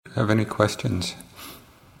Have any questions?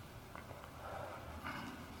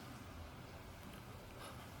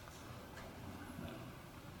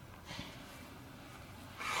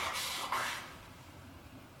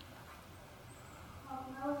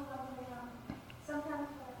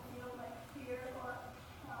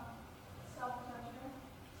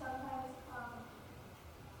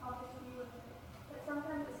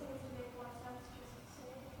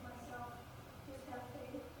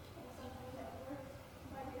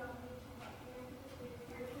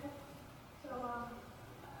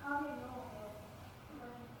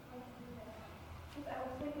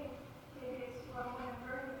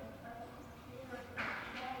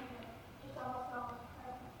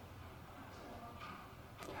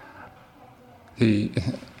 The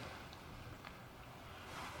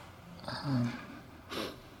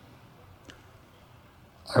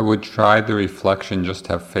I would try the reflection, just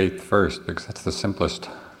have faith first, because that's the simplest.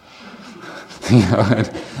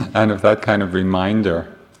 And if that kind of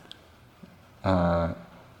reminder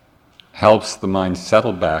helps the mind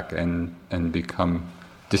settle back and become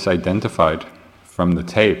disidentified from the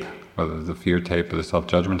tape, whether the fear tape or the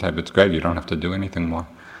self-judgment tape, it's great, you don't have to do anything more.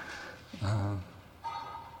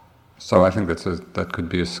 So I think that could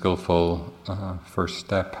be a skillful first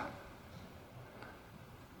step.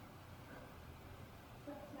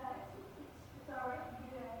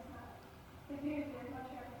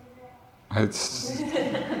 It's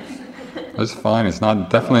fine. It's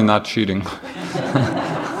definitely not cheating.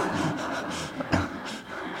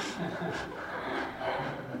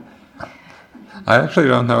 I actually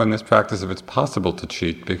don't know in this practice if it's possible to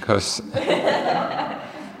cheat, because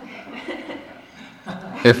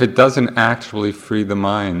if it doesn't actually free the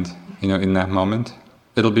mind, in that moment,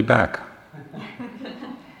 it'll be back.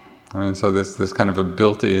 So there's kind of a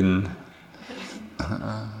built-in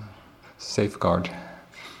safeguard.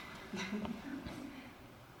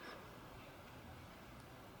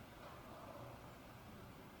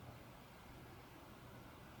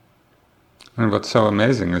 And what's so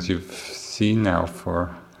amazing, as you've seen now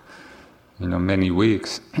for many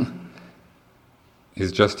weeks,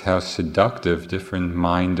 is just how seductive different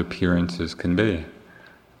mind appearances can be.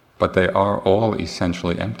 But they are all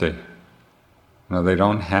essentially empty. They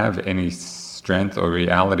don't have any strength or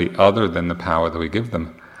reality other than the power that we give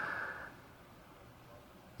them.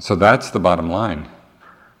 So that's the bottom line.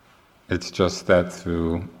 It's just that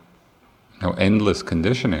through endless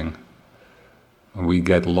conditioning, we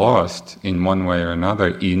get lost in one way or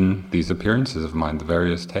another in these appearances of mind, the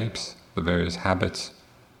various tapes, the various habits,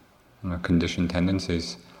 conditioned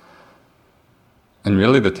tendencies. And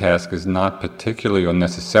really the task is not particularly or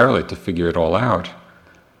necessarily to figure it all out,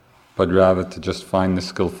 but rather to just find the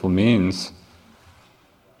skillful means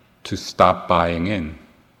to stop buying in,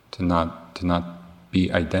 to not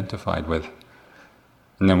be identified with.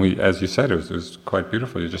 And then as you said, it was quite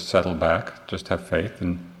beautiful. You just settle back, just have faith,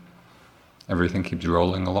 and everything keeps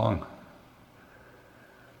rolling along.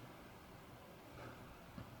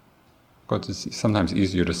 Of course, it's sometimes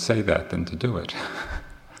easier to say that than to do it.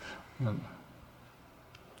 Last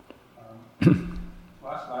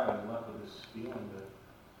night I left with this feeling that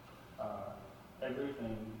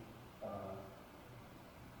everything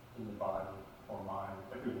in the body or mind,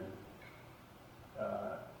 everything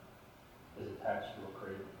is attached to a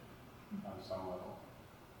craving on some level.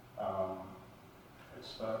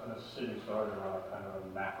 The sitting started on a kind of a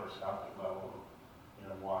macroscopic level,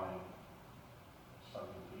 wanting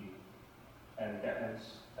something to eat. And as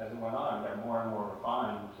it went on, it got more and more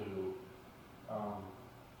refined to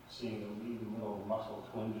seeing even little muscle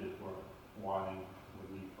twinges were wanting the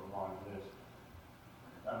need for wanting this.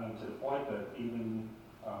 To the point that even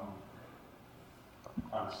on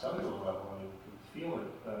a cellular level, you can feel it.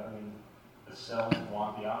 The cells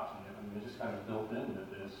want the oxygen. They're just kind of built in that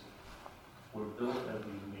we're built as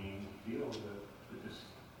these beings feel that just,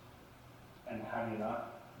 and how do you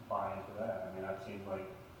not buy into that? That seems like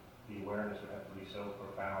the awareness would have to be so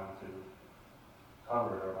profound to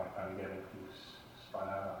cover it, or am I kind of getting too spun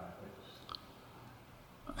out on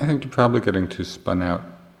it? I think you're probably getting too spun out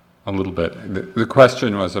a little bit. The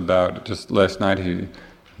question was about, just last night he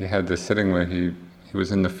had this sitting where he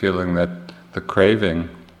was in the feeling that the craving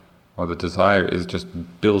or the desire is just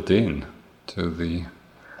built in to the...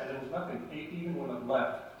 And there was nothing, even when it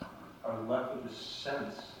left, I was left with this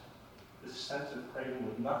sense of craving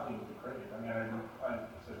with nothing to crave. I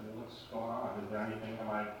said, well, what's going on? Is there anything, am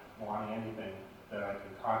I wanting anything that I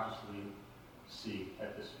can consciously see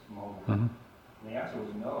at this moment? Mm-hmm. And the answer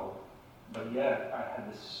was no, but yet I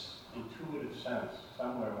had this intuitive sense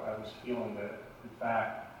somewhere where I was feeling that, in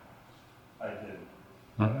fact, I did.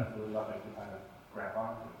 Mm-hmm. There was nothing to kind of grab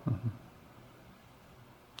onto. Mm-hmm.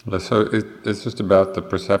 So it's just about the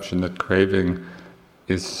perception that craving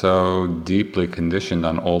is so deeply conditioned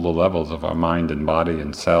on all the levels of our mind and body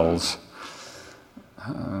and cells,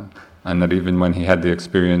 and that even when he had the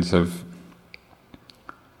experience of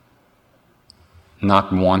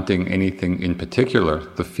not wanting anything in particular,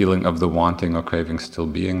 the feeling of the wanting or craving still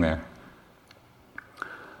being there,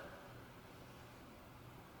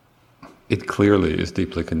 it clearly is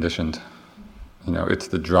deeply conditioned. It's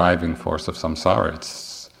the driving force of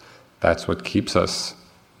samsara. That's what keeps us,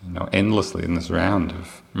 endlessly in this round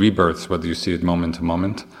of rebirths, whether you see it moment to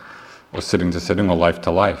moment, or sitting to sitting, or life to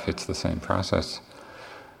life. It's the same process.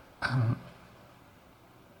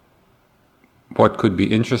 What could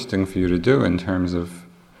be interesting for you to do in terms of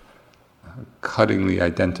cutting the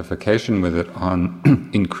identification with it on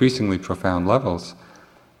increasingly profound levels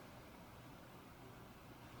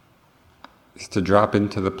is to drop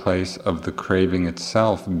into the place of the craving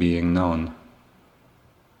itself being known.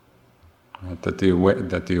 Right? That the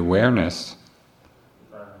awareness.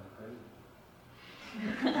 I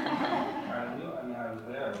knew, I was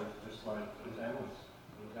there. It was just like it was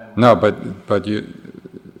endless. No, but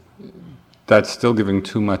that's still giving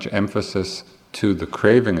too much emphasis to the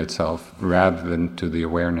craving itself rather than to the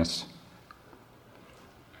awareness.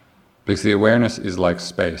 Because the awareness is like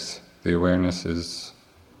space. The awareness is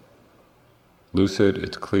lucid,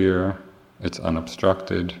 it's clear, it's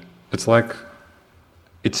unobstructed.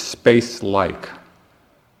 It's space-like.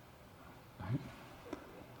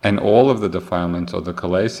 And all of the defilements or the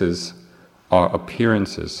kilesas are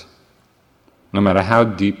appearances, no matter how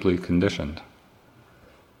deeply conditioned.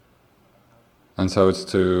 And so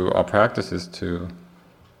our practice is to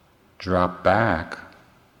drop back.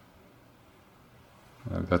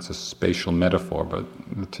 That's a spatial metaphor, but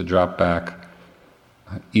to drop back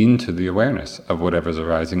into the awareness of whatever's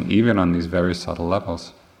arising, even on these very subtle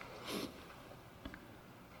levels.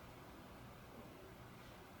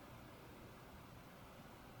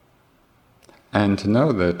 And to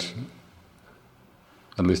know that,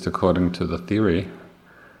 at least according to the theory,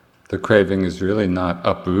 the craving is really not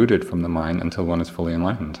uprooted from the mind until one is fully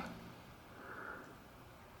enlightened.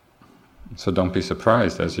 So don't be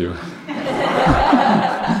surprised as you...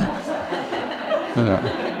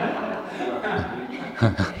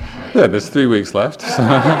 Yeah, there's 3 weeks left.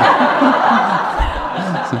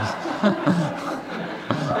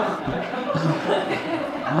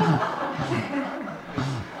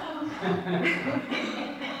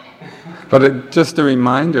 But just a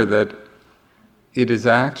reminder that it is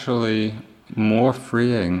actually more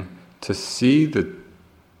freeing to see the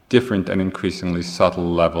different and increasingly subtle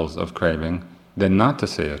levels of craving than not to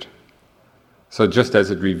see it. So just as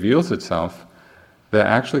it reveals itself, there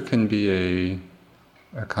actually can be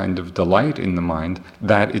a kind of delight in the mind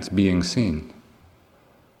that it's being seen,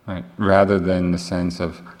 right? Rather than the sense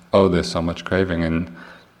of, oh, there's so much craving, and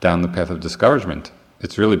down the path of discouragement.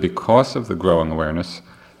 It's really because of the growing awareness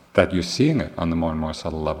that you're seeing it on the more and more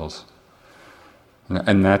subtle levels.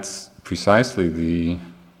 And that's precisely the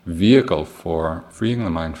vehicle for freeing the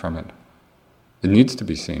mind from it. It needs to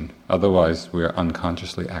be seen, otherwise we're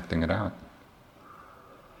unconsciously acting it out.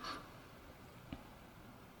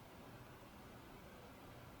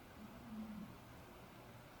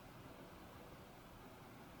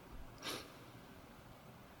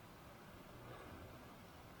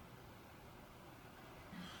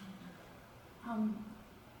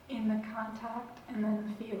 In the contact, and then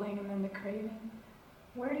the feeling, and then the craving,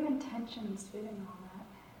 where do intentions fit in all that?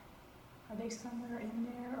 Are they somewhere in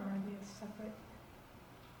there, or are they a separate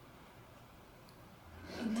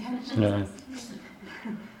intentions?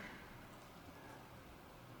 Yeah.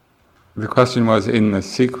 The question was, in the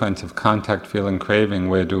sequence of contact, feeling, craving,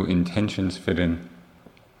 where do intentions fit in?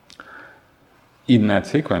 In that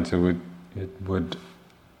sequence, it would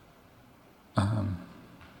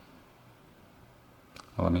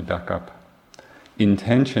let me back up.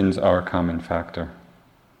 Intentions are a common factor.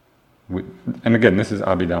 And again, this is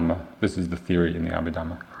Abhidhamma. This is the theory in the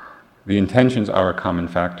Abhidhamma. The intentions are a common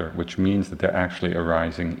factor, which means that they're actually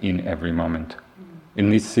arising in every moment.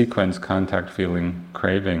 In this sequence, contact, feeling,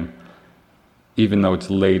 craving, even though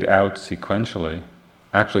it's laid out sequentially,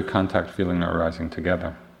 actually contact, feeling are arising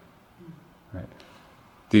together. Right?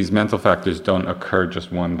 These mental factors don't occur just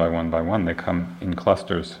one by one by one. They come in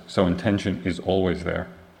clusters. So intention is always there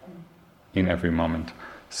in every moment.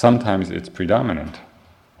 Sometimes it's predominant,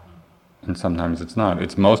 and sometimes it's not.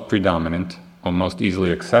 It's most predominant, or most easily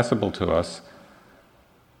accessible to us,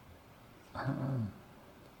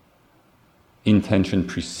 intention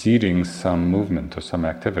preceding some movement or some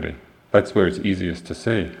activity. That's where it's easiest to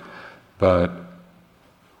see. But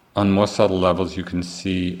on more subtle levels, you can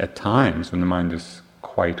see at times when the mind is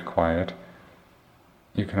quite quiet,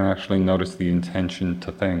 you can actually notice the intention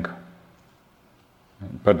to think.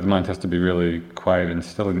 But the mind has to be really quiet and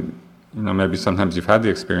still. Maybe sometimes you've had the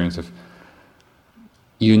experience of,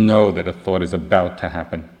 that a thought is about to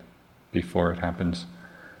happen before it happens.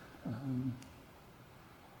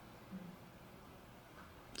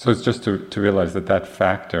 So it's just to realize that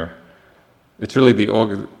factor, it's really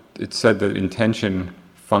it's said that intention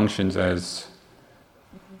functions as,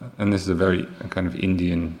 and this is a very kind of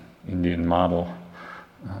Indian model,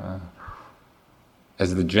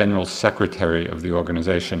 as the general secretary of the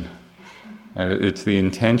organization. It's the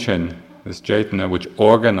intention, this Chaitana, which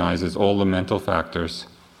organizes all the mental factors,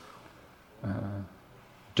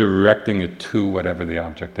 directing it to whatever the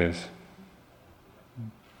object is.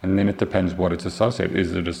 And then it depends what it's associated.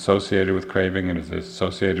 Is it associated with craving? Is it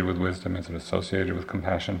associated with wisdom? Is it associated with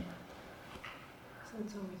compassion? So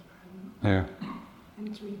it's always present. Yeah. And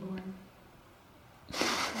it's reborn.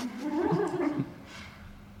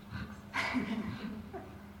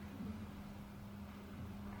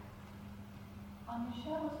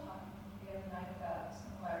 Michelle was talking the other night about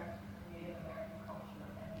similarities between Native American culture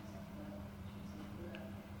and some of the teachings of Buddha.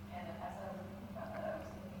 And as I was thinking about that,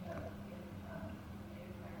 I was thinking of in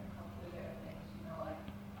Native American culture, there are things, like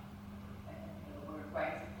the word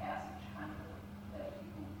rites of passage, kind of, that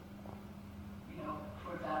people,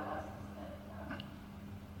 towards adolescence, that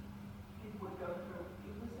people would go through.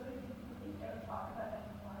 It was sort of, did they ever talk about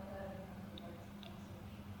anything like that in terms of rites of passage?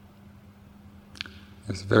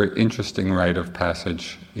 There's a very interesting rite of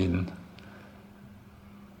passage in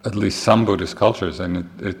at least some Buddhist cultures, and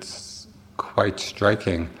it's quite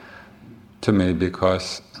striking to me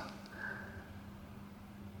because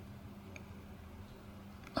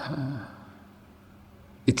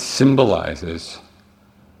it symbolizes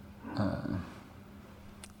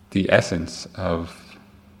the essence of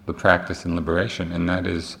the practice in liberation, and that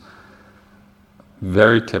is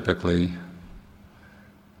very typically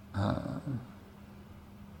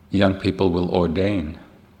young people will ordain,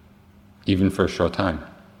 even for a short time,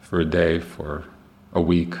 for a day, for a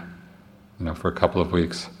week, for a couple of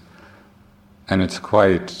weeks. And it's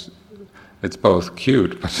both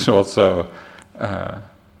cute, but it's also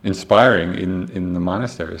inspiring in the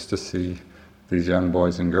monasteries to see these young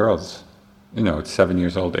boys and girls, it's 7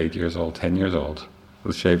 years old, 8 years old, 10 years old,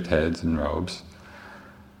 with shaved heads and robes.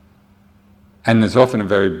 And there's often a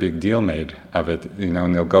very big deal made of it,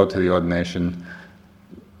 and they'll go to the ordination.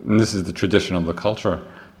 And this is the tradition of the culture,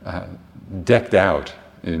 decked out,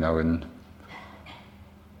 in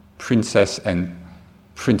princess and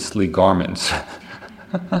princely garments,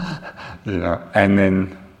 and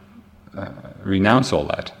then renounce all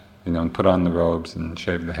that, and put on the robes and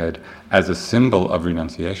shave the head as a symbol of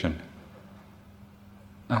renunciation.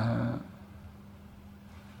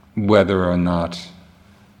 Whether or not,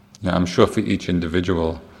 I'm sure for each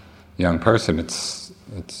individual young person, it's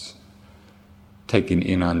taken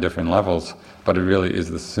in on different levels, but it really is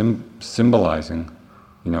the symbolizing,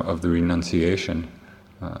 of the renunciation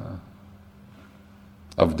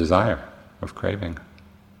of desire, of craving.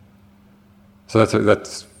 So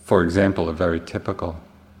that's for example, a very typical.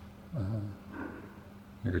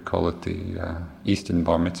 You could call it the Eastern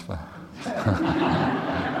Bar Mitzvah.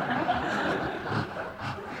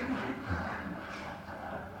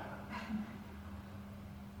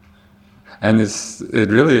 And it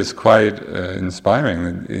really is quite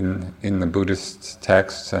inspiring in the Buddhist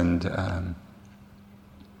texts, and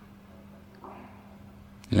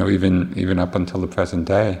even up until the present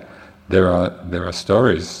day, there are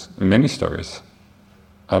stories, many stories,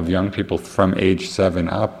 of young people from age 7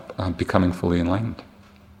 up becoming fully enlightened.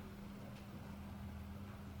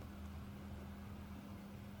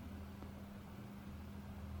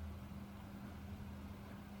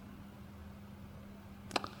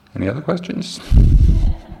 Any other questions?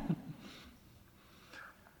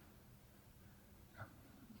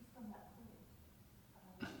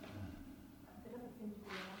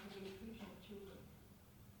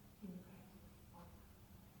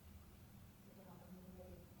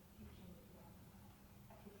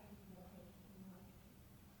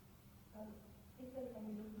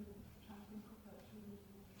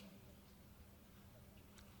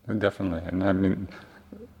 Definitely, and I mean,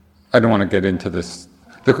 I don't want to get into this.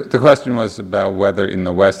 The question was about whether in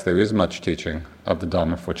the West there is much teaching of the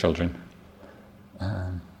Dharma for children.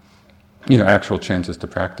 Actual chances to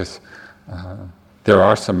practice. There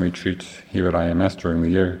are some retreats here at IMS during the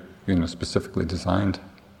year, specifically designed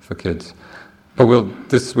for kids. But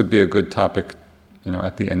this would be a good topic,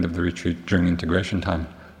 at the end of the retreat during integration time,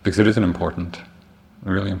 because it is a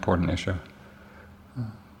really important issue.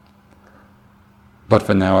 But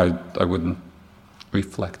for now, I wouldn't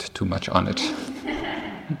reflect too much on it.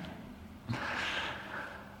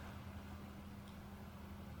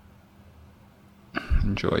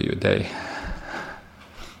 Enjoy your day.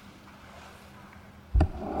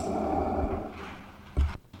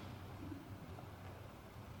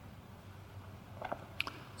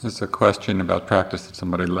 This is a question about practice that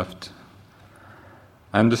somebody left.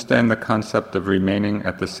 I understand the concept of remaining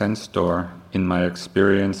at the sense door in my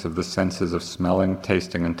experience of the senses of smelling,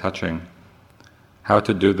 tasting, and touching. How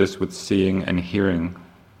to do this with seeing and hearing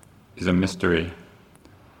is a mystery.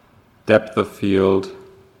 Depth of field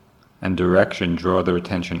and direction draw their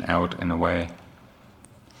attention out and away.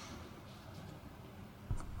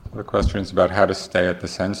 The question is about how to stay at the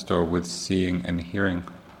sense door with seeing and hearing.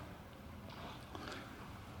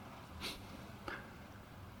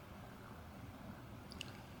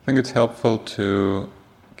 I think it's helpful to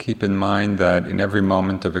keep in mind that in every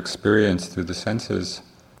moment of experience through the senses,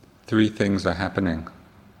 three things are happening.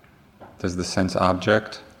 There's the sense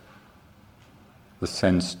object, the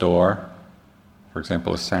sense door. For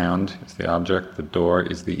example, a sound is the object, the door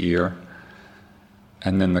is the ear,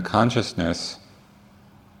 and then the consciousness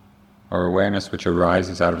or awareness which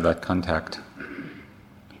arises out of that contact.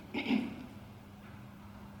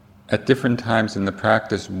 At different times in the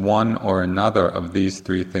practice, one or another of these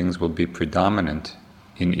three things will be predominant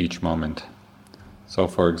in each moment. So,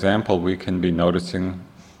 for example, we can be noticing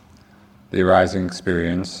the arising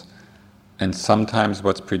experience, and sometimes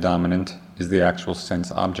what's predominant is the actual sense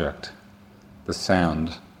object, the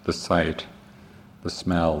sound, the sight, the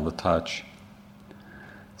smell, the touch.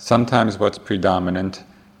 Sometimes what's predominant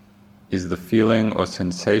is the feeling or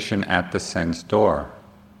sensation at the sense door.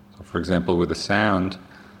 So, for example, with a sound,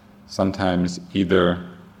 sometimes either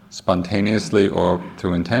spontaneously or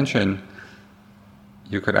through intention,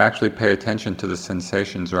 you could actually pay attention to the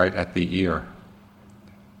sensations right at the ear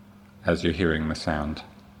as you're hearing the sound.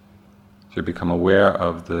 So you become aware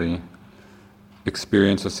of the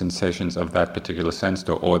experience or sensations of that particular sense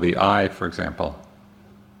door, or the eye, for example.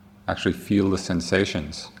 Actually feel the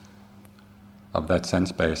sensations of that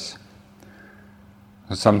sense base.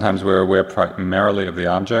 Sometimes we're aware primarily of the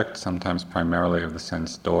object, sometimes primarily of the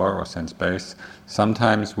sense door or sense base.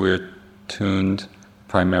 Sometimes we're tuned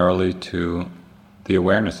primarily to the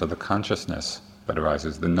awareness or the consciousness that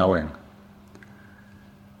arises, the knowing.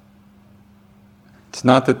 It's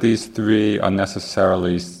not that these three are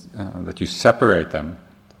necessarily, that you separate them,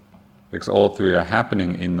 because all three are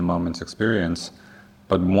happening in the moment's experience,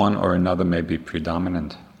 but one or another may be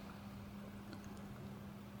predominant.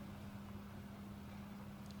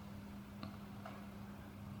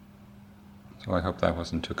 So I hope that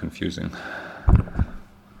wasn't too confusing.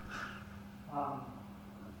 I've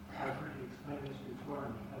heard you explain this before,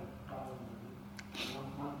 and I have a problem with it.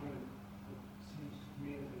 One thing that seems to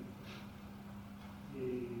me that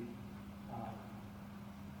the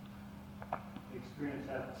experience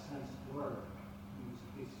at the sense door, in this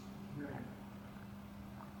case, hearing,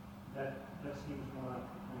 that seems more like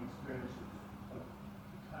an experience of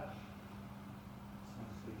touch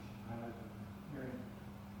sensation rather than hearing.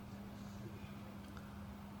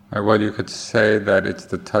 Well, you could say that it's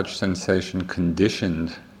the touch sensation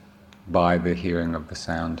conditioned by the hearing of the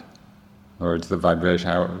sound, or it's the vibration.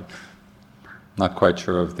 I'm not quite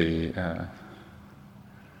sure of not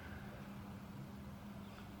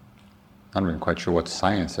even quite sure what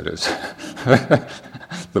science it is,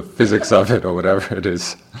 the physics of it or whatever it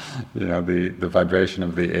is. You know, the vibration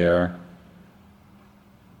of the air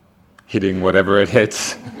hitting whatever it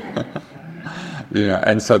hits. You know,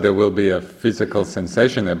 and so there will be a physical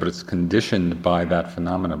sensation there, but it's conditioned by that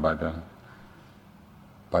phenomena, by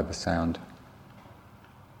the sound.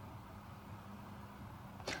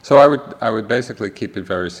 So I would basically keep it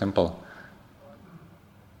very simple.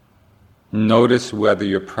 Notice whether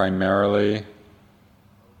you're primarily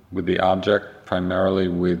with the object, primarily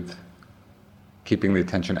with keeping the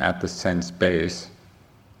attention at the sense base,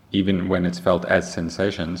 even when it's felt as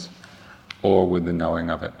sensations, or with the knowing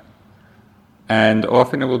of it. And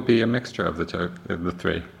often it will be a mixture of the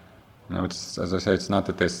three. You know, it's, as I say, it's not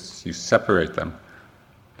that you separate them,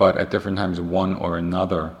 but at different times one or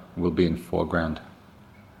another will be in foreground.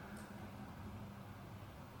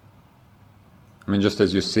 I mean, just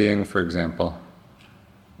as you're seeing, for example,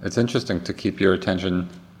 it's interesting to keep your attention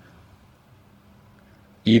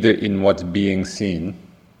either in what's being seen,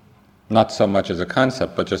 not so much as a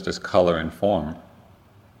concept, but just as color and form,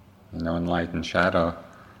 you know, and light and shadow.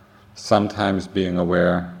 Sometimes being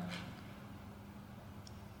aware,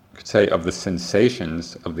 you could say, of the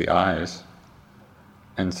sensations of the eyes,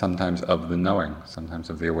 and sometimes of the knowing, sometimes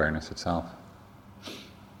of the awareness itself.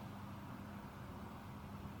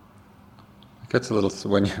 gets a little,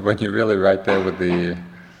 when you're really right there with the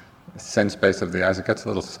sense base of the eyes, it gets a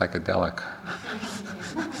little psychedelic.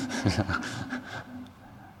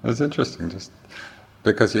 It's interesting, just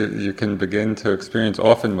because you can begin to experience,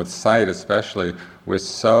 often with sight especially, we're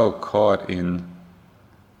so caught in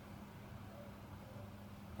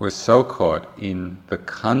the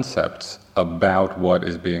concepts about what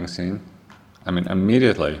is being seen. I mean,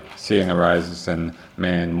 immediately seeing arises in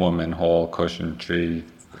man, woman, hall, cushion, tree,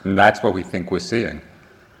 and that's what we think we're seeing.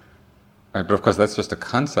 Right? But of course that's just a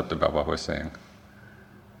concept about what we're seeing.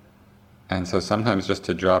 And so sometimes just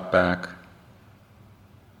to drop back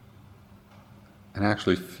and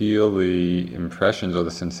actually feel the impressions or the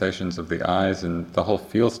sensations of the eyes, and the whole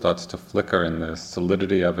field starts to flicker and the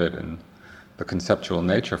solidity of it and the conceptual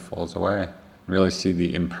nature falls away. Really see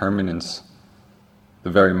the impermanence, the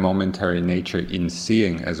very momentary nature in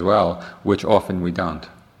seeing as well, which often we don't.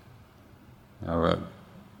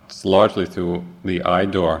 It's largely through the eye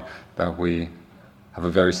door that we have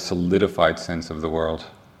a very solidified sense of the world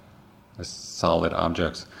as solid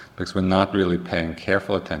objects, because we're not really paying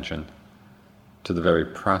careful attention to the very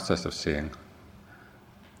process of seeing.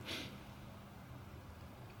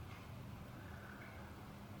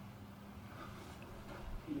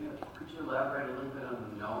 Could you elaborate a little bit on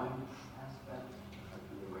the knowing aspect, like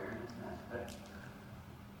the awareness aspect?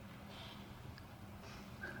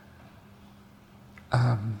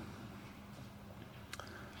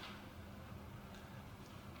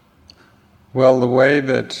 Well, the way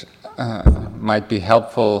that might be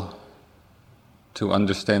helpful to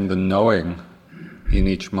understand the knowing in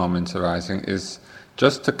each moment's arising is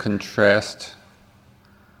just to contrast,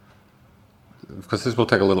 because this will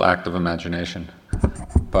take a little act of imagination,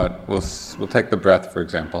 but we'll take the breath, for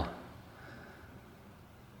example.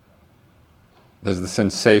 There's the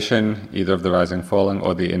sensation either of the rising, falling,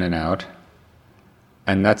 or the in and out,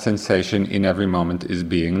 and that sensation in every moment is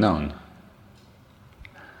being known.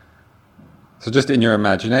 So just in your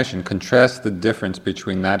imagination, contrast the difference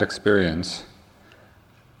between that experience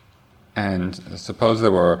and suppose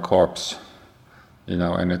there were a corpse,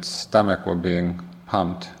 and its stomach were being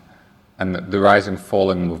pumped, and the rising,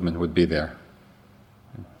 falling movement would be there.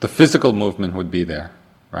 The physical movement would be there,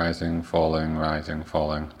 rising, falling, rising,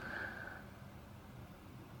 falling.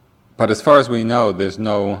 But as far as we know, there's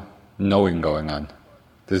no knowing going on.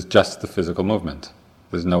 There's just the physical movement.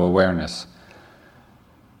 There's no awareness.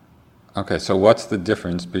 Okay, so what's the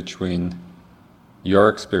difference between your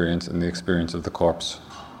experience and the experience of the corpse?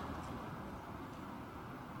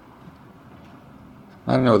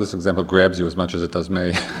 I don't know if this example grabs you as much as it does me.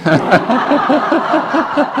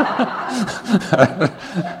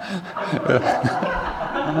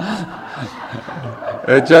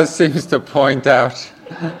 It just seems to point out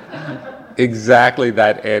exactly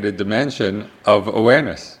that added dimension of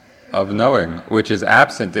awareness, of knowing, which is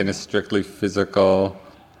absent in a strictly physical,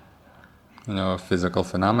 physical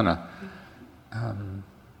phenomena.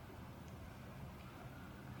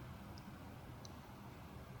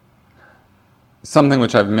 Something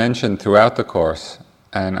which I've mentioned throughout the course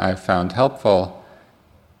and I found helpful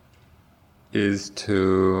is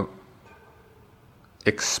to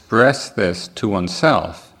express this to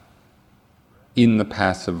oneself in the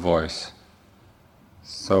passive voice.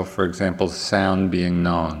 So, for example, sound being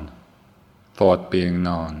known, thought being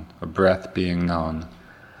known, a breath being known,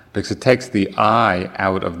 because it takes the I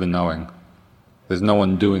out of the knowing. There's no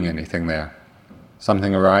one doing anything there.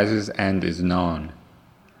 Something arises and is known.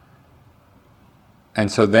 And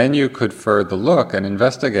so then you could further look and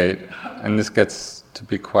investigate, and this gets to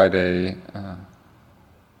be quite a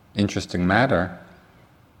interesting matter.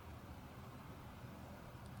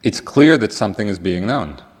 It's clear that something is being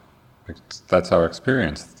known. That's our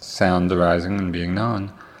experience, sound arising and being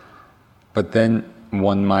known. But then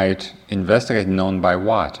one might investigate, known by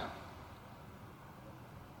what?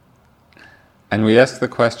 And we ask the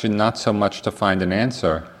question not so much to find an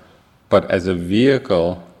answer, but as a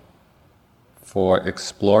vehicle for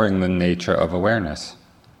exploring the nature of awareness.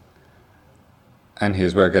 And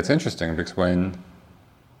here's where it gets interesting, because when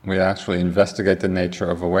we actually investigate the nature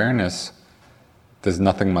of awareness, there's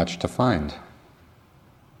nothing much to find.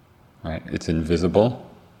 Right? It's invisible,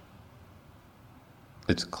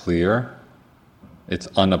 it's clear, it's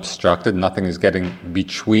unobstructed, nothing is getting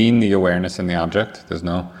between the awareness and the object, there's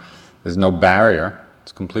no barrier,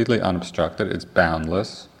 it's completely unobstructed, it's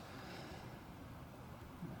boundless.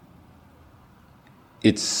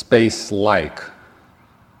 It's space-like.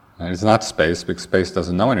 And it's not space, because space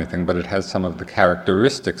doesn't know anything, but it has some of the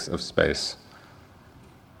characteristics of space.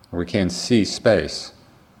 We can't see space.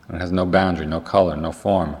 It has no boundary, no color, no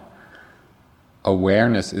form.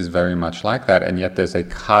 awareness is very much like that, and yet there's a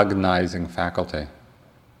cognizing faculty.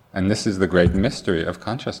 And this is the great mystery of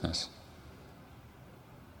consciousness.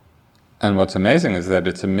 And what's amazing is that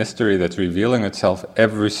it's a mystery that's revealing itself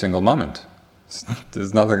every single moment.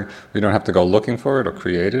 There's nothing, we don't have to go looking for it or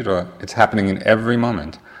create it, or it's happening in every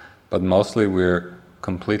moment. But mostly we're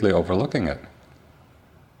completely overlooking it.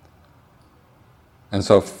 And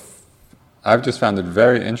so I've just found it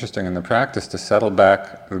very interesting in the practice to settle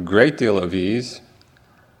back a great deal of ease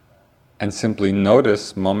and simply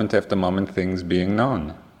notice moment after moment things being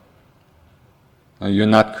known. You're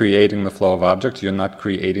not creating the flow of objects, you're not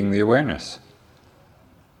creating the awareness.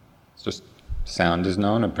 It's just sound is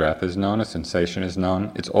known, a breath is known, a sensation is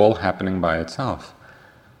known, it's all happening by itself.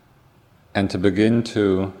 And to begin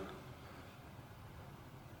to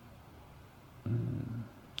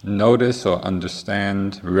notice or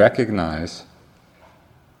understand, recognize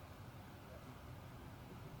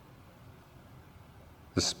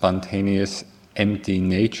the spontaneous, empty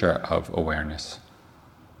nature of awareness.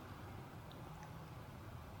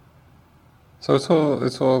 So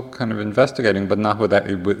it's all kind of investigating, but not with that.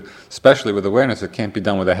 Especially with awareness, it can't be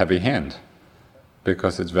done with a heavy hand,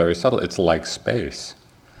 because it's very subtle. It's like space.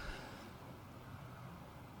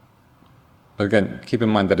 But again, keep in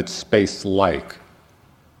mind that it's space-like.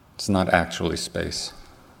 It's not actually space.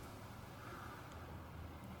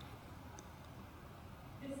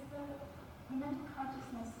 Is the mental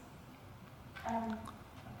consciousness, the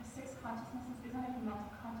six consciousnesses, isn't it the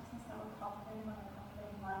mental consciousness that we're cultivating when we're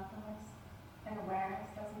cultivating mindfulness and awareness?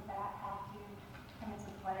 Doesn't that have to come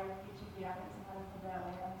into play with each of the others in order for the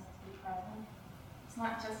awareness to be present? It's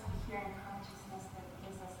not just the hearing consciousness that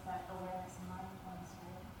gives us that awareness and mindfulness,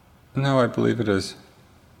 right? No, I believe it is.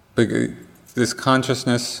 But this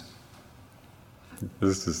consciousness,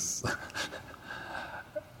 this is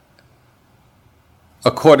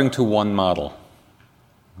according to one model.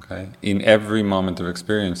 Okay, in every moment of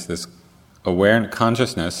experience, this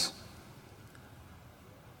consciousness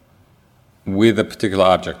with a particular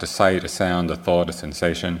object, a sight, a sound, a thought, a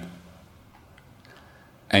sensation.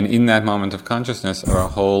 And in that moment of consciousness are a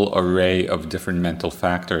whole array of different mental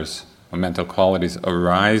factors or mental qualities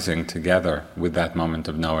arising together with that moment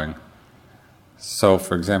of knowing. So,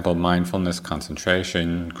 for example, mindfulness,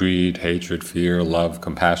 concentration, greed, hatred, fear, love,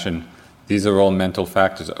 compassion, these are all mental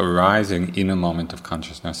factors arising in a moment of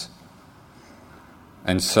consciousness.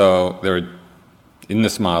 And so, in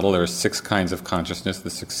this model, there are 6 kinds of consciousness, the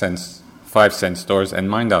 5 sense doors, and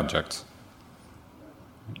mind objects.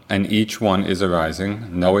 And each one is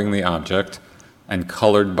arising, knowing the object, and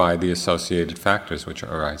colored by the associated factors which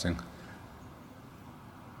are arising.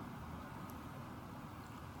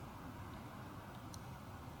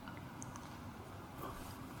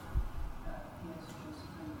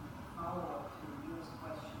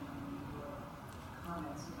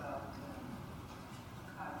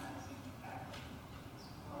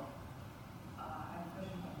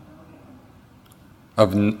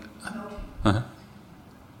 Uh-huh.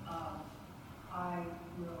 I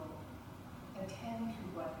will attend to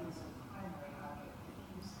what is a primary object that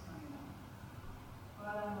keeps coming up.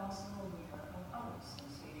 But I'm also aware of other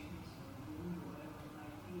sensations or mood or whatever it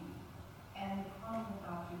might be. And the primary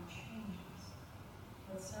object changes.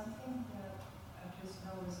 But something that I've just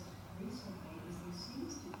noticed recently is there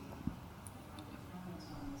seems to be, comments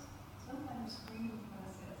on this, some kind of screening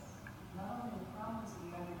process. Not only the problems of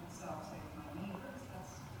the object itself, say my neighbors,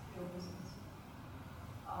 that's their business.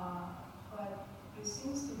 But there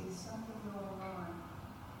seems to be something going on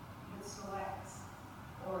that selects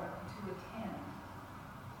or to attend.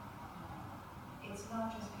 It's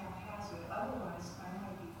not just haphazard, otherwise I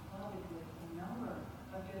might be flooded with a number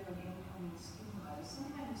of different incoming stimuli. There's some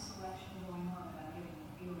kind of selection going on that I'm getting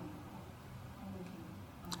a feeling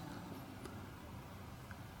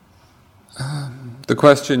of. The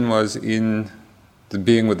question was in the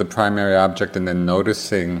being with the primary object and then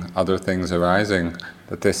noticing other things arising,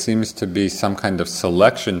 that there seems to be some kind of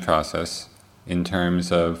selection process in terms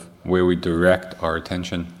of where we direct our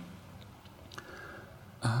attention.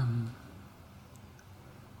 I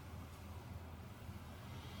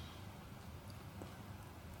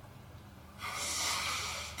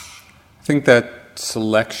think that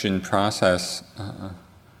selection process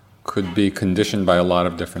could be conditioned by a lot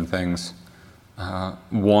of different things.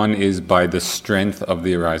 One is by the strength of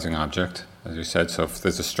the arising object, as you said, so if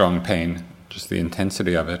there's a strong pain, just the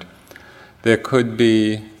intensity of it. There could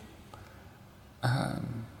be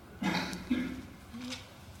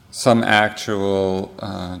some actual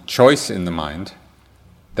choice in the mind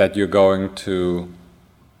that you're going to,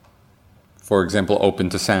 for example, open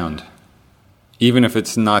to sound. Even if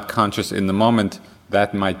it's not conscious in the moment,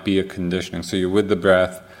 that might be a conditioning. So you're with the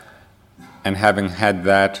breath, and having had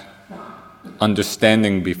that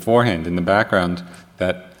understanding beforehand in the background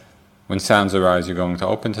that when sounds arise, you're going to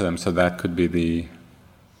open to them. So that could be the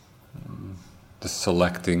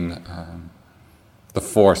selecting, the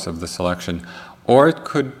force of the selection. Or it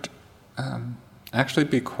could actually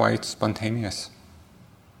be quite spontaneous.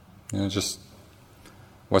 Just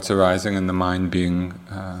what's arising in the mind being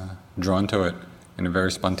drawn to it in a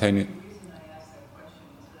very spontaneous. The reason I asked that question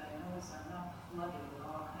is that I notice I'm not flooded with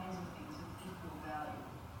all kinds of things of equal value.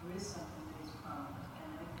 There is something that is prominent, and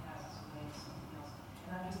then it passes away to something else.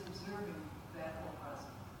 And I'm just observing that whole process.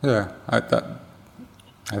 Yeah,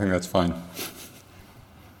 I think that's fine.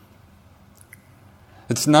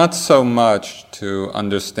 It's not so much to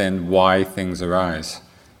understand why things arise.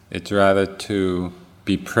 It's rather to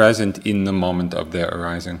be present in the moment of their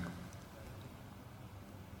arising.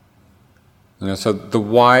 So the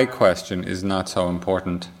why question is not so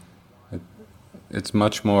important. It's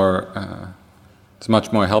much more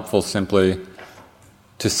helpful simply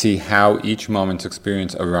to see how each moment's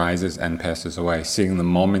experience arises and passes away, seeing the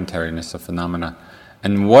momentariness of phenomena.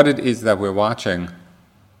 And what it is that we're watching,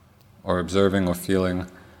 or observing, or feeling,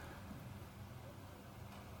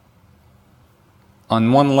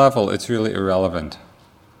 on one level it's really irrelevant.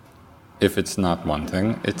 If it's not one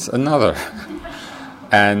thing, it's another.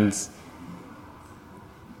 And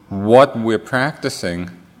what we're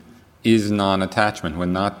practicing is non-attachment. We're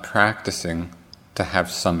not practicing to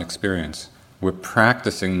have some experience. We're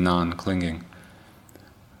practicing non-clinging.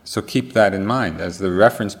 So keep that in mind as the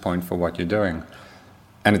reference point for what you're doing.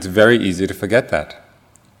 And it's very easy to forget that.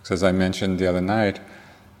 Because as I mentioned the other night,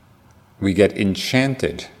 we get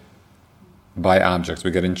enchanted by objects.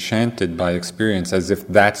 We get enchanted by experience as if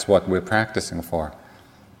that's what we're practicing for.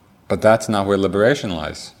 But that's not where liberation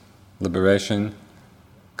lies. Liberation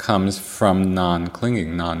comes from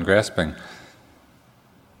non-clinging, non-grasping.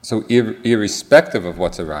 So irrespective of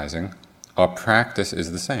what's arising, our practice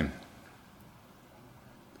is the same.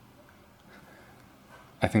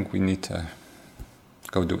 I think we need to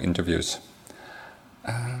go do interviews.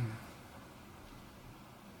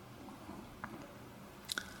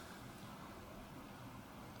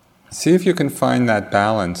 See if you can find that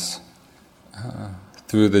balance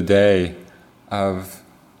through the day of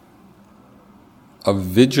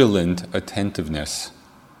vigilant attentiveness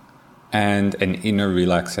and an inner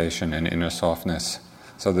relaxation and inner softness.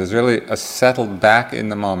 So there's really a settled back in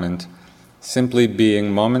the moment, simply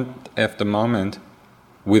being moment after moment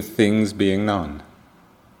with things being known.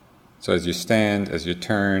 So as you stand, as you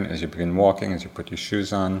turn, as you begin walking, as you put your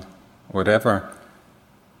shoes on, whatever,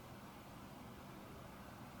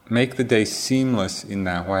 make the day seamless in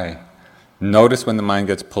that way. Notice when the mind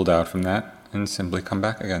gets pulled out from that and simply come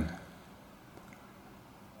back again.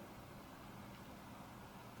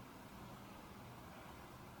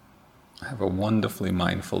 Have a wonderfully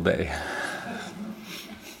mindful day.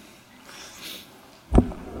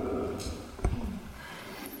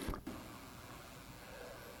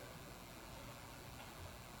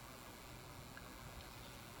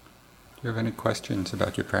 Do you have any questions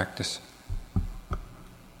about your practice?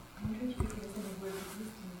 I'm wondering if you could any word of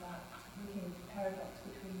wisdom about looking at the paradox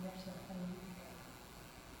between metta and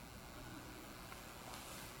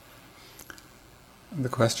upekkha. The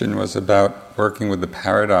question was about working with the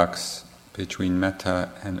paradox between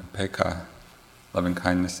metta and upekkha, loving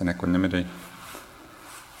kindness and equanimity.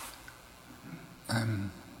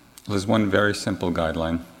 There's one very simple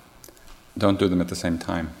guideline. Don't do them at the same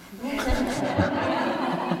time.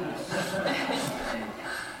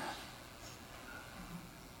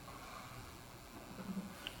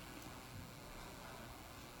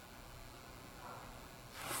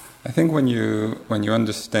 I think when you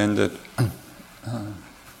understand it,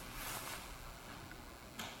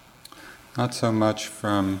 not so much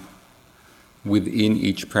from within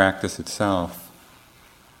each practice itself,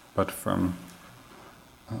 but from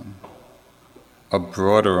a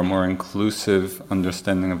broader, a more inclusive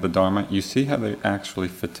understanding of the Dharma, you see how they actually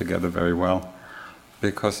fit together very well.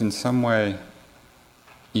 Because in some way,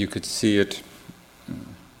 you could see it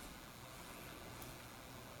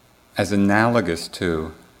as analogous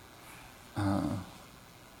to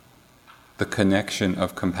the connection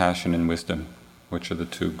of compassion and wisdom, which are the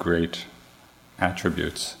two great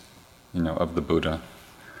attributes, of the Buddha.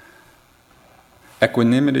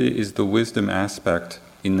 Equanimity is the wisdom aspect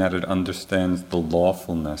in that it understands the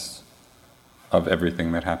lawfulness of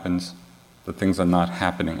everything that happens, that things are not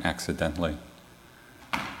happening accidentally.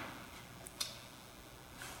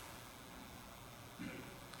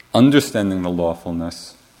 Understanding the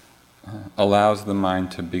lawfulness allows the mind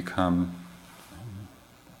to become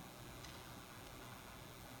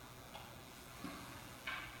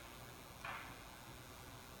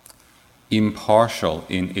impartial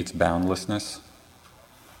in its boundlessness.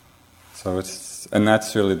 So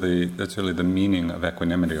that's really the meaning of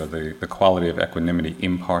equanimity, or the quality of equanimity,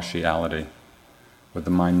 impartiality, with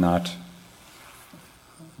the mind not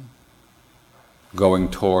going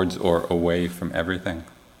towards or away from everything.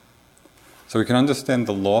 So we can understand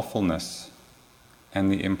the lawfulness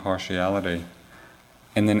and the impartiality,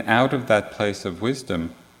 and then out of that place of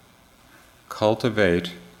wisdom,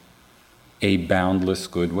 cultivate a boundless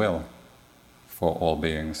goodwill for all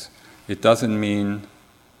beings. It doesn't mean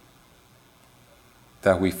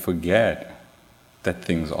that we forget that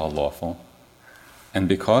things are lawful. And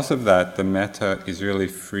because of that, the metta is really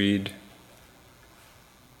freed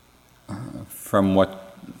from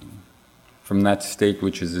that state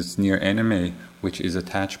which is its near enemy, which is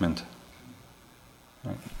attachment.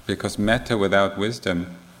 Right? Because metta without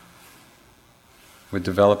wisdom, we're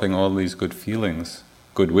developing all these good feelings,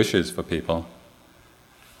 good wishes for people.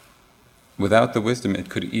 Without the wisdom, it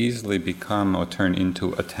could easily become or turn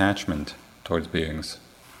into attachment towards beings.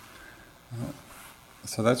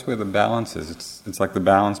 So that's where the balance is. It's like the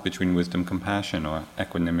balance between wisdom, compassion, or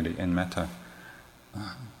equanimity and metta.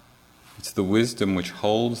 It's the wisdom which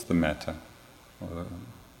holds the metta, or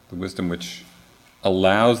the wisdom which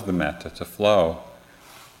allows the metta to flow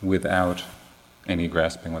without any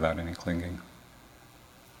grasping, without any clinging.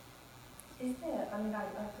 Is there, I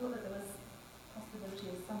thought that there was possibility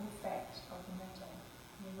of some effect of the metta.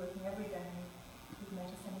 You're working every day with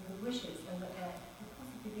metta, sending good wishes, and that there could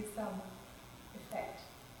possibly be some effect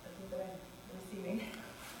at the end of receiving.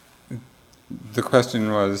 The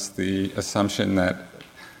question was the assumption that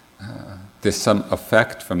there's some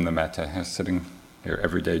effect from the metta. Sitting here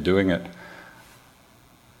every day doing it,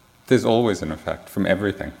 there's always an effect from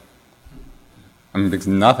everything. Because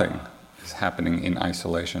nothing is happening in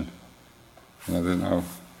isolation. There's no.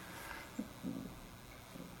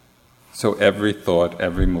 So every thought,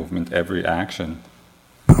 every movement, every action,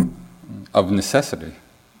 of necessity,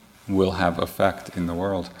 will have effect in the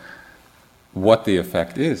world. What the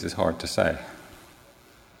effect is hard to say.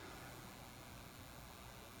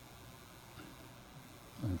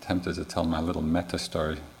 I'm tempted to tell my little metta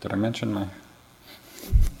story. Did I mention my...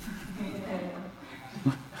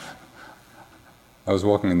 I was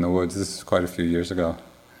walking in the woods, this is quite a few years ago,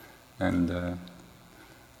 and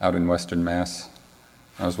out in Western Mass,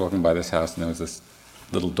 I was walking by this house and there was this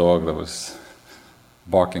little dog that was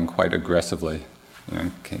barking quite aggressively,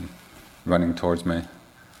 came running towards me.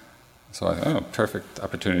 So I thought, perfect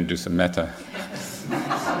opportunity to do some metta.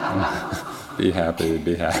 Be happy,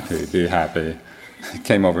 be happy, be happy. He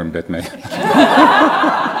came over and bit me.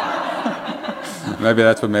 Maybe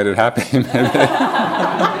that's what made it happy.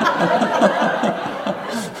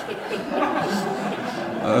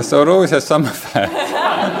 So it always has some effect.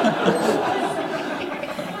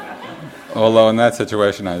 Although in that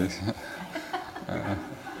situation I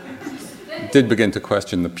did begin to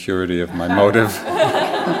question the purity of my motive.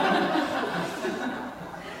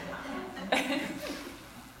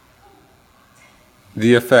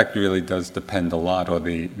 The effect really does depend a lot, or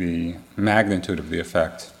the magnitude of the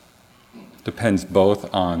effect depends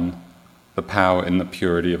both on the power and the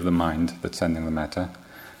purity of the mind that's sending the metta,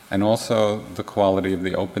 and also the quality of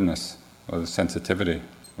the openness or the sensitivity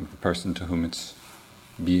of the person to whom it's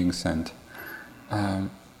being sent.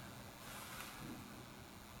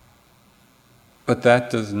 But that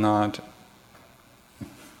does not...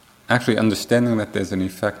 Actually, understanding that there's an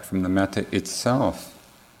effect from the metta itself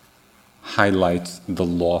highlights the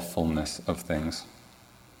lawfulness of things.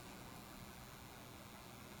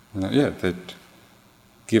 That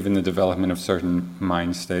given the development of certain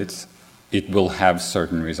mind states, it will have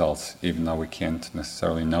certain results, even though we can't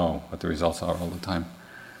necessarily know what the results are all the time.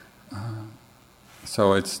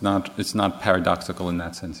 So it's not paradoxical in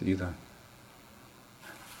that sense either.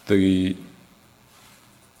 The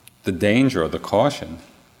danger or the caution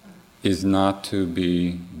is not to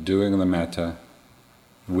be doing the metta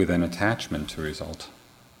with an attachment to result.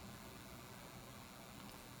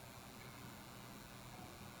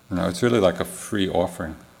 It's really like a free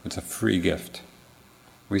offering. It's a free gift.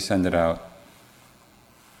 We send it out.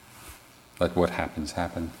 Let what happens,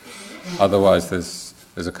 happen. Otherwise, there's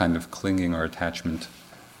a kind of clinging or attachment,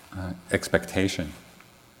 expectation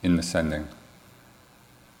in the sending.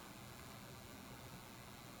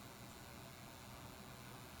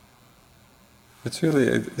 It's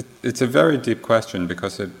really, it's a very deep question,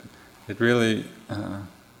 because it really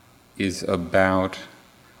is about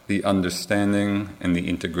the understanding and the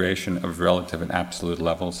integration of relative and absolute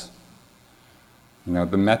levels.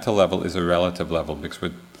 The metta level is a relative level, because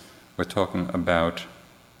we're talking about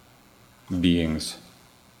beings.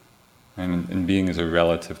 And being is a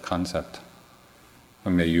relative concept.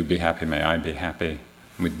 Well, may you be happy, may I be happy.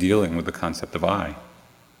 We're dealing with the concept of I,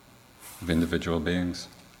 of individual beings.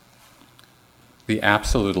 The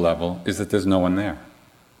absolute level is that there's no one there.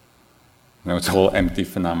 It's all empty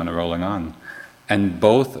phenomena rolling on. And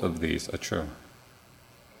both of these are true.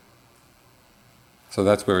 So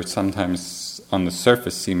that's where it sometimes, on the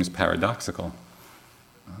surface, seems paradoxical.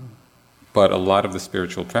 But a lot of the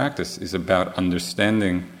spiritual practice is about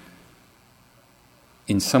understanding,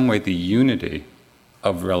 in some way, the unity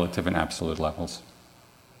of relative and absolute levels.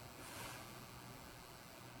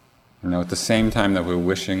 At the same time that we're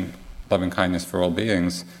wishing loving kindness for all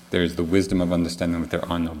beings, there's the wisdom of understanding that there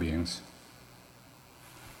are no beings.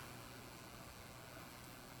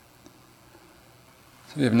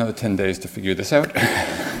 So we have another 10 days to figure this out. I have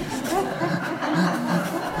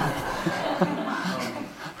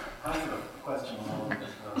a question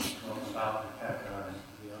about Pekka and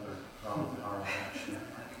the other Brahma action.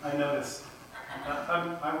 I notice,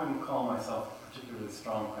 I wouldn't call myself a particularly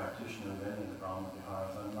strong practitioner of any of the Brahma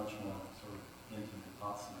Viharas. I'm much more sort of into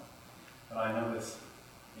Vipassana. But I notice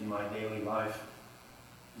in my daily life,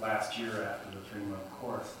 last year after the 3-month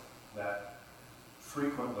course, that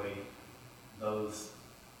frequently those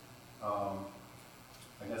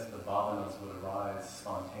I guess the bhavanas would arise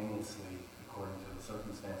spontaneously according to the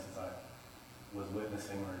circumstances I was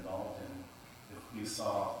witnessing or involved in. If you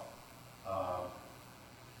saw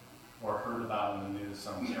or heard about in the news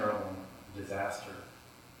some terrible disaster,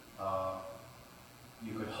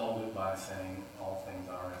 you could hold it by saying all things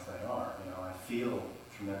are as they are. I feel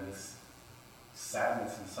tremendous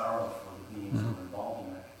sadness and sorrow for the beings who were involved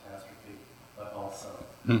in that catastrophe, but also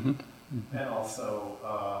and also,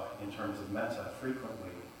 in terms of metta,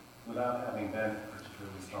 frequently, without having been a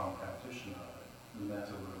particularly strong practitioner of it, the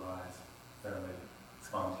metta would arise fairly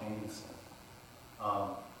spontaneously.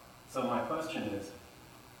 So my question is,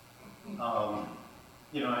 I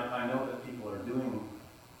know that people are doing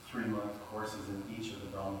 3-month courses in each of the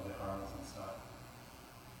Brahma Viharas and stuff.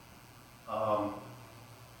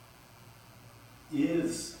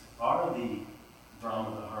 Are the Brahma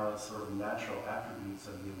Viharas sort of natural attributes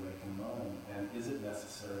of the awakened mind, and is it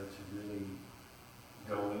necessary to really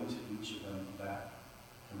go into each of them that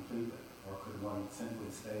completely, or could one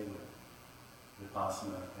simply stay with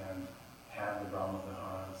Vipassana and have the Brahma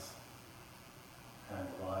Viharas kind of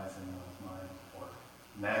arise in one's mind, or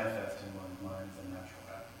manifest in one's mind as a natural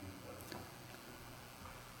attribute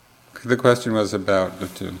of it? The question was about,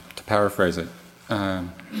 to paraphrase it,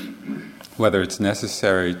 whether it's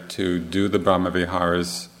necessary to do the Brahma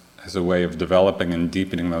Viharas as a way of developing and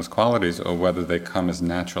deepening those qualities, or whether they come as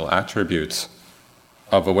natural attributes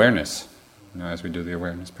of awareness, as we do the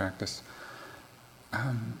awareness practice.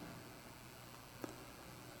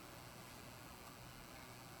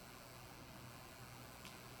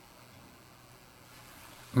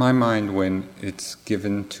 My mind, when it's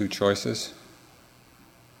given 2 choices,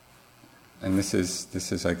 and this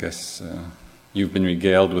is, I guess, you've been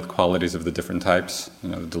regaled with qualities of the different types,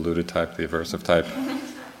 the deluded type, the aversive type.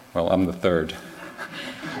 Well, I'm the third.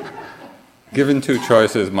 Given 2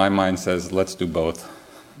 choices, my mind says, let's do both.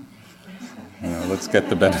 Let's get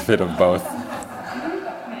the benefit of both.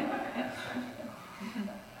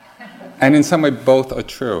 And in some way, both are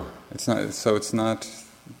true. It's not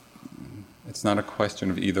a question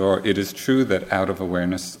of either or. It is true that out of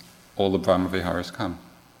awareness, all the Brahma Viharas come.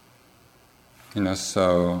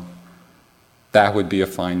 So that would be a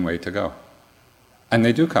fine way to go. And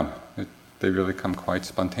they do come. They really come quite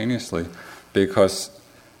spontaneously, because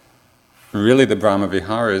really the Brahma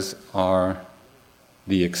Viharas are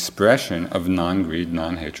the expression of non-greed,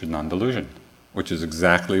 non-hatred, non-delusion, which is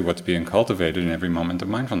exactly what's being cultivated in every moment of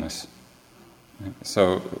mindfulness.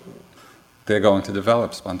 So they're going to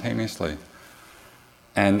develop spontaneously.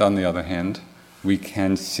 And on the other hand, we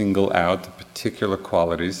can single out the particular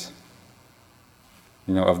qualities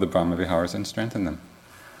of the Brahma Viharas and strengthen them.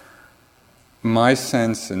 My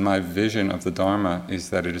sense and my vision of the Dharma is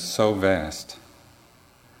that it is so vast,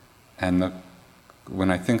 and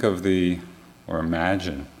when I think of or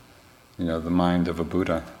imagine, the mind of a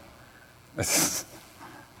Buddha, it's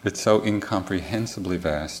so incomprehensibly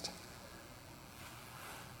vast.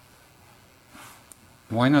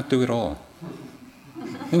 Why not do it all?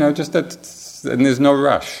 Just that, and there's no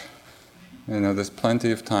rush. There's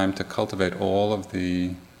plenty of time to cultivate all of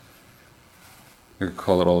the, you could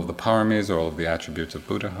call it all of the paramis, or all of the attributes of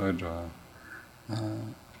Buddhahood,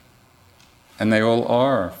 and they all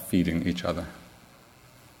are feeding each other.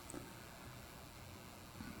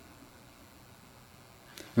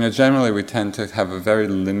 Generally we tend to have a very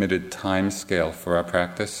limited time scale for our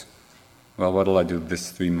practice. well, what'll I do this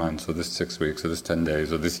 3 months, or this 6 weeks, or this 10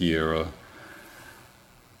 days, or this year, or...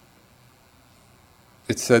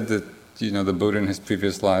 It's said that, the Buddha in his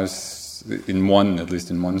previous lives, at least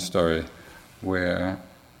in one story, where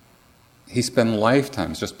he spent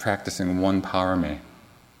lifetimes just practicing one parami.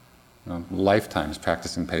 Lifetimes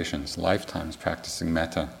practicing patience, lifetimes practicing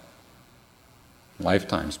metta,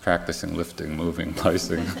 lifetimes practicing lifting, moving,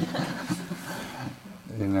 placing.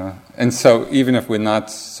 And so even if we're not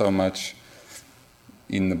so much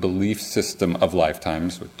in the belief system of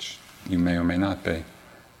lifetimes, which you may or may not be,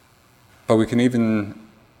 but we can even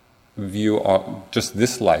view just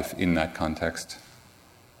this life in that context.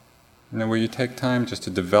 Where you take time just to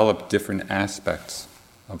develop different aspects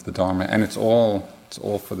of the Dharma, and it's all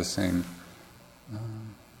for the same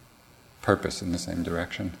purpose, in the same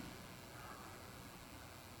direction.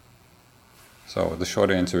 So the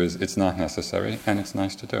short answer is, it's not necessary, and it's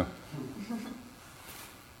nice to do.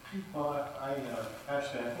 Well, I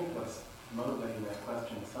think what's motivating that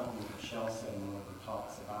question is something that Michelle said in one of her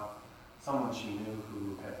talks about someone she knew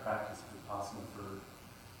who had practiced Vipassana for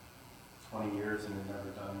 20 years and had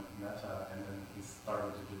never done metta, and then he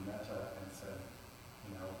started to do metta and said,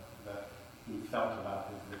 that he felt about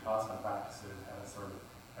his Vipassana practices had a sort of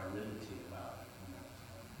aridity about it.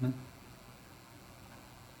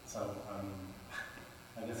 So,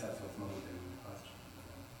 I guess that's what's motivating the question.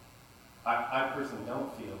 I personally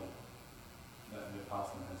don't feel that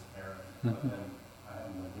Vipassana has merit, but then I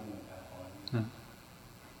haven't been doing it that long.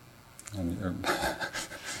 And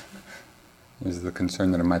there's the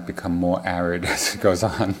concern that it might become more arid as it goes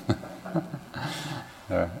on.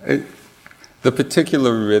 The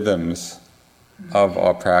particular rhythms of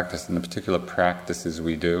our practice and the particular practices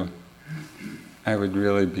we do, I would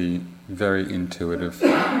really be very intuitive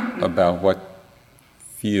about what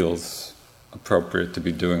feels appropriate to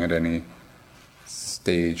be doing at any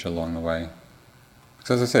stage along the way.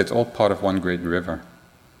 Because as I say, it's all part of one great river.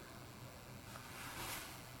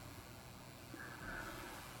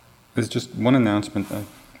 There's just one announcement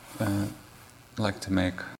I'd like to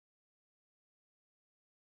make.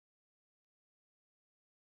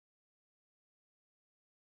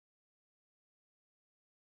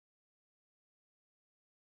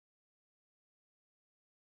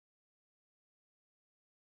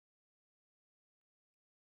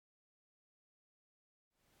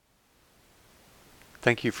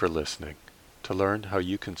 Thank you for listening. To learn how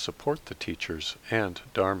you can support the teachers and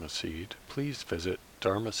Dharma Seed, please visit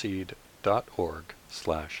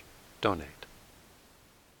dharmaseed.org/donate.